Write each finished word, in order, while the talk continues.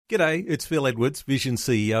G'day, it's Phil Edwards, Vision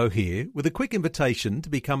CEO here, with a quick invitation to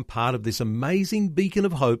become part of this amazing beacon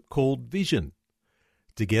of hope called Vision.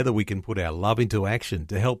 Together we can put our love into action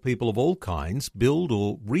to help people of all kinds build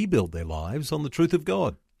or rebuild their lives on the truth of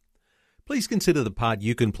God. Please consider the part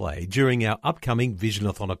you can play during our upcoming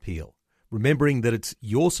Visionathon appeal, remembering that it's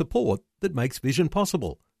your support that makes Vision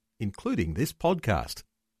possible, including this podcast.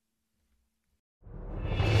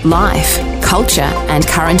 Life, culture and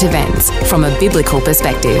current events from a biblical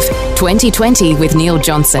perspective. 2020 with Neil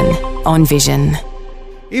Johnson on Vision.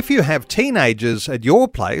 If you have teenagers at your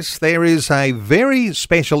place, there is a very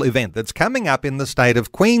special event that's coming up in the state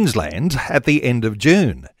of Queensland at the end of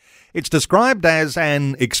June. It's described as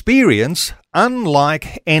an experience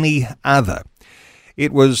unlike any other.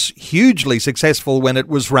 It was hugely successful when it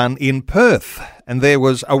was run in Perth, and there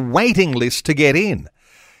was a waiting list to get in.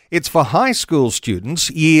 It's for high school students,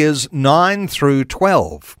 years 9 through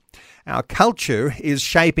 12. Our culture is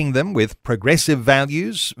shaping them with progressive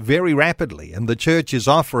values very rapidly, and the church is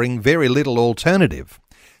offering very little alternative.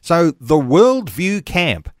 So the Worldview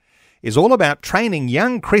camp is all about training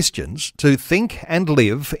young Christians to think and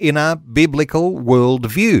live in a biblical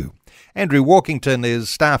worldview. Andrew Walkington is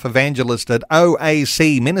staff evangelist at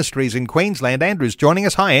OAC Ministries in Queensland. Andrew's joining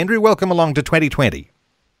us. Hi, Andrew. Welcome along to 2020.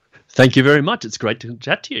 Thank you very much. It's great to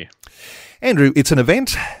chat to you. Andrew, it's an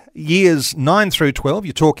event, years 9 through 12.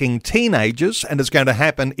 You're talking teenagers, and it's going to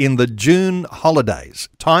happen in the June holidays.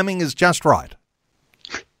 Timing is just right.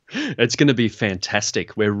 It's going to be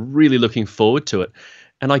fantastic. We're really looking forward to it.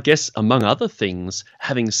 And I guess, among other things,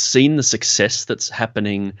 having seen the success that's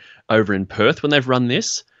happening over in Perth when they've run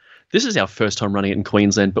this is our first time running it in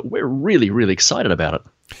Queensland, but we're really, really excited about it.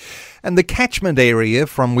 And the catchment area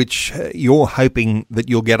from which you're hoping that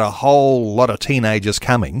you'll get a whole lot of teenagers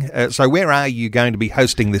coming. So where are you going to be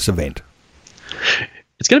hosting this event?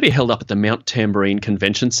 It's going to be held up at the Mount Tambourine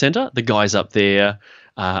Convention Centre. The guys up there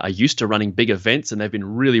are used to running big events, and they've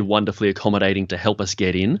been really wonderfully accommodating to help us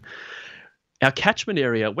get in. Our catchment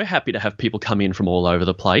area, we're happy to have people come in from all over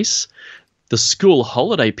the place. The school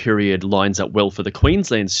holiday period lines up well for the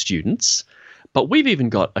Queensland students. But we've even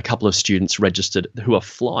got a couple of students registered who are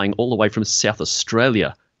flying all the way from South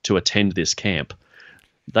Australia to attend this camp.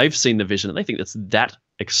 They've seen the vision and they think it's that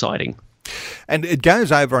exciting. And it goes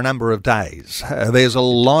over a number of days. There's a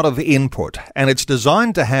lot of input, and it's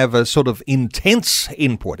designed to have a sort of intense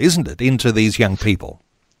input, isn't it, into these young people?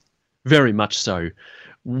 Very much so.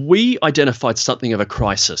 We identified something of a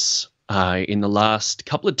crisis in the last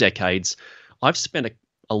couple of decades. I've spent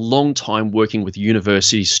a long time working with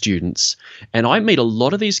university students, and I meet a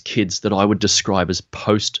lot of these kids that I would describe as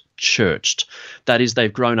post-churched. That is,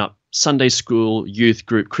 they've grown up Sunday school, youth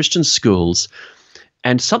group, Christian schools,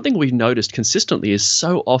 and something we've noticed consistently is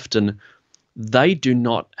so often they do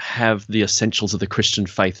not have the essentials of the Christian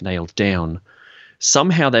faith nailed down.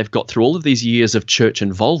 Somehow they've got through all of these years of church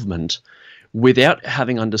involvement without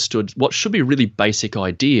having understood what should be really basic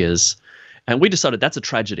ideas, and we decided that's a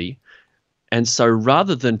tragedy. And so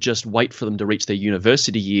rather than just wait for them to reach their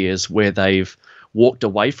university years where they've walked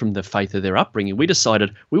away from the faith of their upbringing, we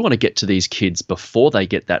decided we want to get to these kids before they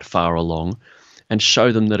get that far along and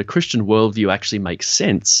show them that a Christian worldview actually makes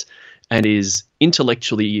sense and is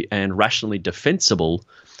intellectually and rationally defensible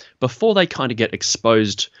before they kind of get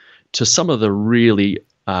exposed to some of the really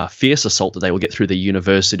fierce assault that they will get through their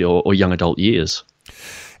university or young adult years.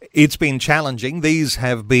 It's been challenging. These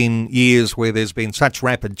have been years where there's been such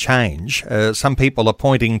rapid change. Some people are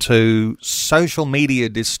pointing to social media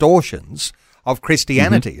distortions of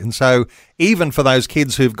Christianity. And so even for those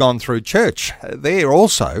kids who've gone through church, they're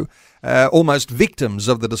also almost victims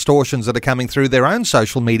of the distortions that are coming through their own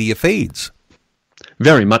social media feeds.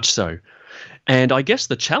 Very much so. And I guess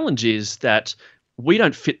the challenge is that we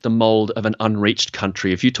don't fit the mold of an unreached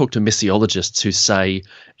country. If you talk to missiologists who say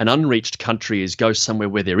an unreached country is go somewhere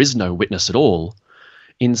where there is no witness at all,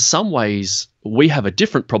 in some ways we have a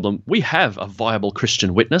different problem. We have a viable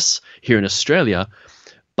Christian witness here in Australia,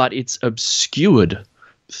 but it's obscured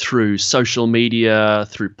through social media,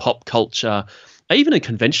 through pop culture. Even in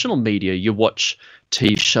conventional media, you watch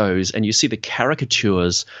TV shows and you see the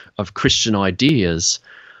caricatures of Christian ideas.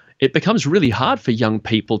 It becomes really hard for young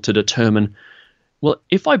people to determine, well,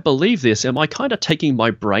 if I believe this, am I kind of taking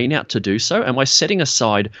my brain out to do so? Am I setting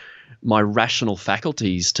aside my rational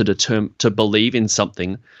faculties to believe in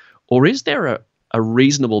something? Or is there a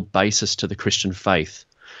reasonable basis to the Christian faith?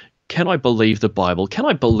 Can I believe the Bible? Can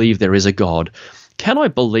I believe there is a God? Can I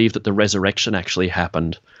believe that the resurrection actually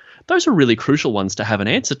happened? Those are really crucial ones to have an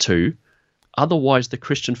answer to. Otherwise, the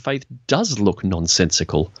Christian faith does look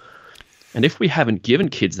nonsensical. And if we haven't given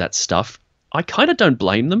kids that stuff, I kind of don't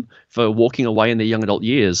blame them for walking away in their young adult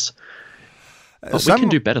years. But we can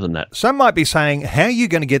do better than that. Some might be saying, how are you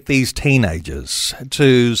going to get these teenagers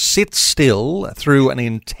to sit still through an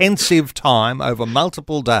intensive time over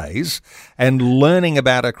multiple days and learning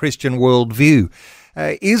about a Christian worldview?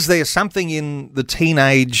 Is there something in the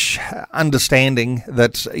teenage understanding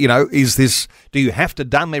that, do you have to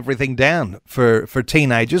dumb everything down for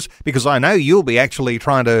teenagers? Because I know you'll be actually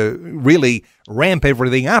trying to really ramp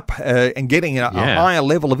everything up and getting a higher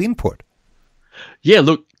level of input. Yeah,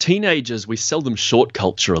 look, teenagers, we sell them short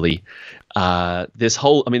culturally. There's this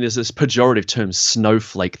pejorative term,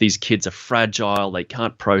 snowflake. These kids are fragile, they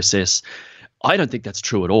can't process. I don't think that's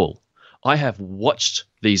true at all. I have watched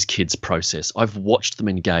these kids process. I've watched them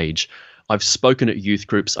engage. I've spoken at youth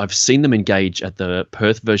groups. I've seen them engage at the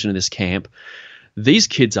Perth version of this camp. These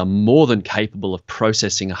kids are more than capable of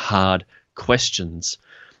processing hard questions.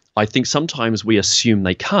 I think sometimes we assume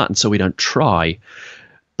they can't, and so we don't try.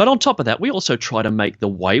 But on top of that, we also try to make the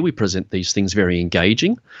way we present these things very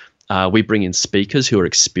engaging. We bring in speakers who are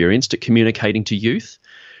experienced at communicating to youth.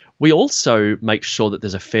 We also make sure that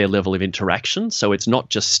there's a fair level of interaction. So it's not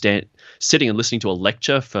just sitting and listening to a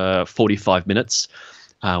lecture for 45 minutes.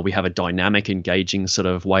 We have a dynamic, engaging sort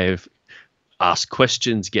of way of ask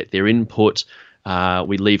questions, get their input.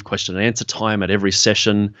 We leave question and answer time at every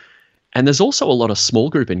session. And there's also a lot of small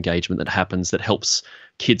group engagement that happens that helps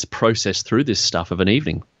kids process through this stuff of an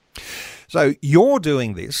evening. So you're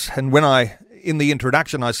doing this, and in the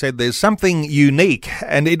introduction, I said there's something unique,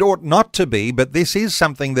 and it ought not to be, but this is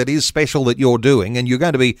something that is special that you're doing, and you're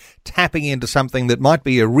going to be tapping into something that might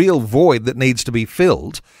be a real void that needs to be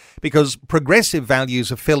filled, because progressive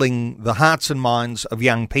values are filling the hearts and minds of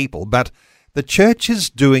young people, but the church is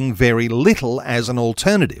doing very little as an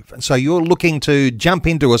alternative. And so you're looking to jump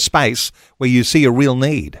into a space where you see a real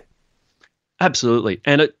need. Absolutely.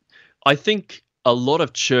 And I think a lot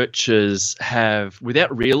of churches have,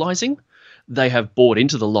 without realizing, they have bought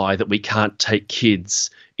into the lie that we can't take kids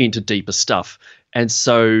into deeper stuff. And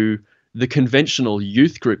so the conventional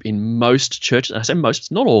youth group in most churches, and I say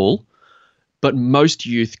most, not all, but most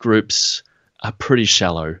youth groups are pretty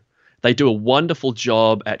shallow. They do a wonderful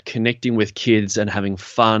job at connecting with kids and having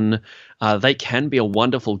fun. They can be a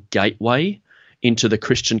wonderful gateway into the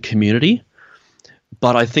Christian community.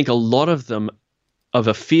 But I think a lot of them, of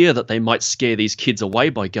a fear that they might scare these kids away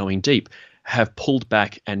by going deep, have pulled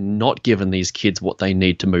back and not given these kids what they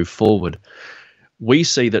need to move forward. We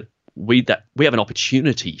see that we have an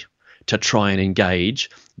opportunity to try and engage,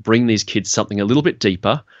 bring these kids something a little bit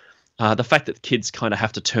deeper. The fact that kids kind of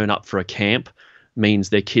have to turn up for a camp means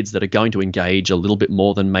they're kids that are going to engage a little bit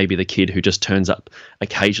more than maybe the kid who just turns up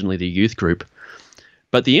occasionally to youth group.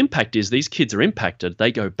 But the impact is these kids are impacted.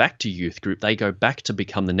 They go back to youth group. They go back to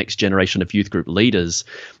become the next generation of youth group leaders.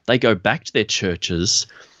 They go back to their churches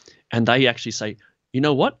and they actually say, you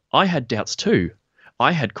know what? I had doubts too.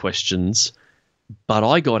 I had questions, but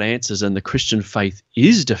I got answers, and the Christian faith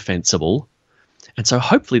is defensible. And so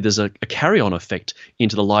hopefully there's a carry-on effect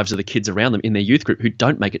into the lives of the kids around them in their youth group who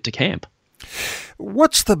don't make it to camp.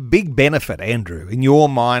 What's the big benefit, Andrew, in your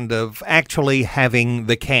mind, of actually having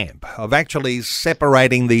the camp, of actually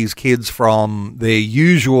separating these kids from their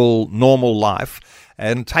usual normal life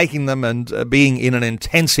and taking them and being in an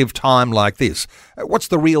intensive time like this? What's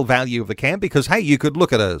the real value of the camp? Because, hey, you could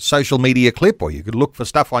look at a social media clip, or you could look for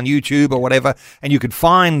stuff on YouTube or whatever, and you could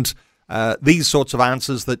find these sorts of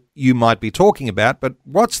answers that you might be talking about. But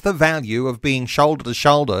what's the value of being shoulder to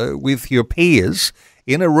shoulder with your peers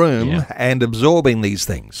in a room and absorbing these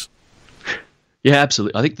things? Yeah,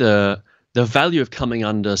 absolutely. I think the value of coming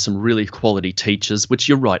under some really quality teachers, which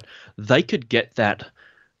you're right, they could get that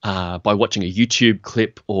by watching a YouTube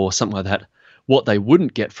clip or something like that. What they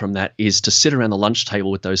wouldn't get from that is to sit around the lunch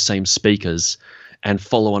table with those same speakers and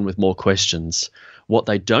follow on with more questions. What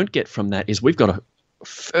they don't get from that is we've got a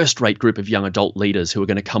first-rate group of young adult leaders who are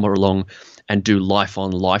going to come along and do life on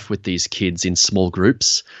life with these kids in small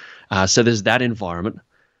groups. So there's that environment.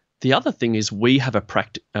 The other thing is we have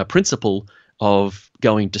a principle of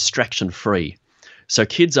going distraction-free. So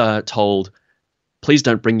kids are told, please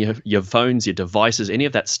don't bring your phones, your devices, any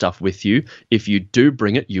of that stuff with you. If you do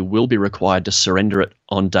bring it, you will be required to surrender it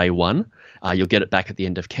on day one. You'll get it back at the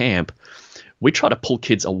end of camp. We try to pull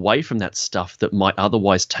kids away from that stuff that might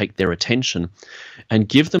otherwise take their attention and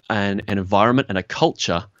give them an environment and a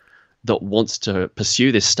culture that wants to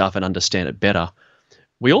pursue this stuff and understand it better.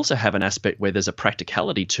 We also have an aspect where there's a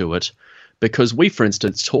practicality to it, because we, for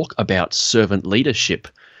instance, talk about servant leadership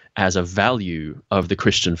as a value of the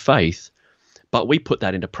Christian faith, but we put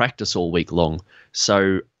that into practice all week long.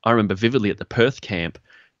 So I remember vividly at the Perth camp,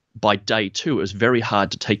 by day 2, it was very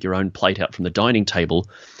hard to take your own plate out from the dining table,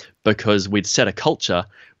 because we'd set a culture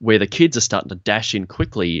where the kids are starting to dash in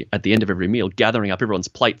quickly at the end of every meal, gathering up everyone's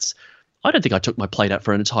plates. I don't think I took my plate out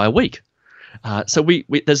for an entire week. So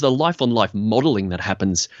there's the life-on-life modelling that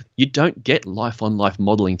happens. You don't get life-on-life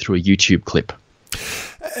modelling through a YouTube clip.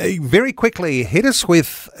 Very quickly, hit us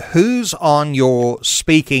with who's on your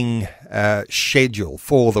speaking schedule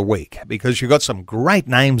for the week, because you've got some great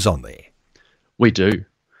names on there. We do.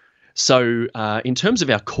 So in terms of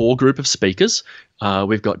our core group of speakers,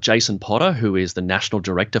 we've got Jason Potter, who is the National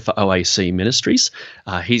Director for OAC Ministries.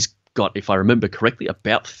 He's got, if I remember correctly,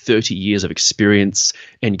 about 30 years of experience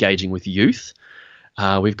engaging with youth.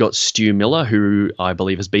 We've got Stu Miller, who I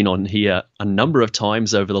believe has been on here a number of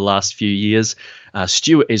times over the last few years.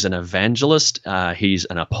 Stu is an evangelist. He's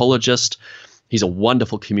an apologist. He's a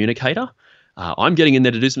wonderful communicator. I'm getting in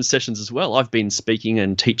there to do some sessions as well. I've been speaking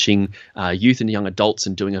and teaching youth and young adults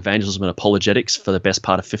and doing evangelism and apologetics for the best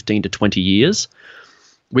part of 15 to 20 years.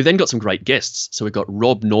 We've then got some great guests. So we've got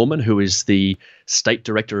Rob Norman, who is the State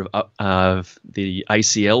Director of the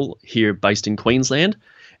ACL here based in Queensland.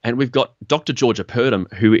 And we've got Dr. Georgia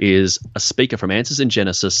Purdom, who is a speaker from Answers in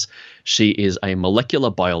Genesis. She is a molecular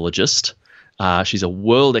biologist. She's a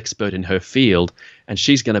world expert in her field, and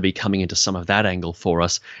she's going to be coming into some of that angle for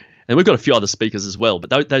us. And we've got a few other speakers as well,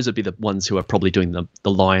 but those would be the ones who are probably doing the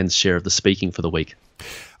lion's share of the speaking for the week.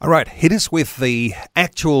 All right, hit us with the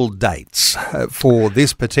actual dates for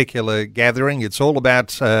this particular gathering. It's all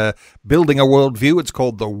about building a worldview. It's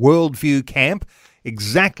called the Worldview Camp.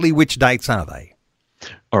 Exactly which dates are they?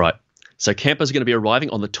 All right, so campers are going to be arriving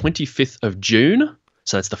on the 25th of June.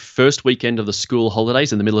 So that's the first weekend of the school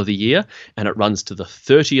holidays in the middle of the year, and it runs to the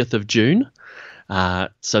 30th of June. So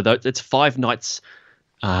it's 5 nights,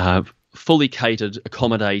 fully catered,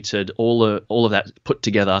 accommodated, all of that put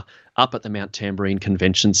together up at the Mount Tamborine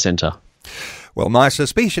Convention Centre. Well, my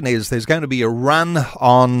suspicion is there's going to be a run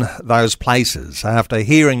on those places. After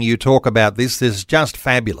hearing you talk about this is just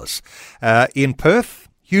fabulous. In Perth,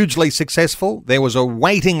 hugely successful. There was a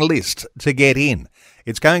waiting list to get in.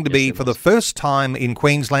 It's going to be, for the first time in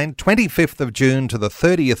Queensland, 25th of June to the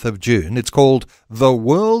 30th of June. It's called the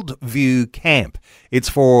Worldview Camp. It's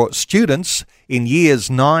for students in years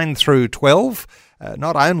 9 through 12.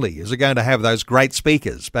 Not only is it going to have those great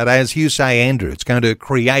speakers, but as you say, Andrew, it's going to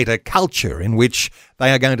create a culture in which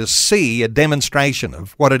they are going to see a demonstration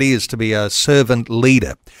of what it is to be a servant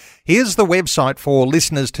leader. Here's the website for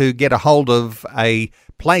listeners to get a hold of a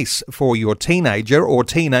place for your teenager or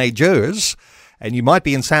teenagers. And you might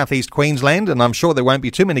be in southeast Queensland, and I'm sure there won't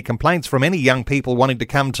be too many complaints from any young people wanting to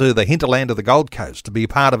come to the hinterland of the Gold Coast to be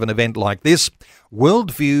part of an event like this.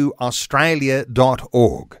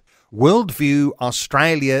 Worldviewaustralia.org.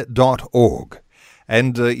 Worldviewaustralia.org.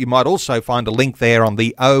 And you might also find a link there on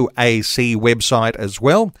the OAC website as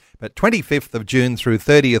well. But 25th of June through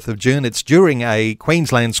 30th of June, it's during a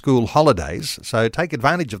Queensland school holidays. So take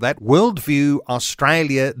advantage of that.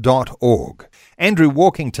 Worldviewaustralia.org. Andrew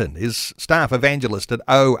Walkington is staff evangelist at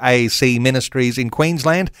OAC Ministries in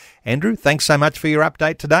Queensland. Andrew, thanks so much for your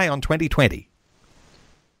update today on 2020.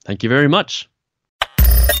 Thank you very much.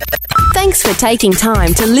 Thanks for taking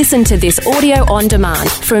time to listen to this audio on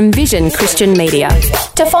demand from Vision Christian Media.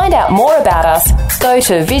 To find out more about us, go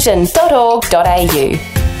to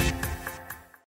vision.org.au.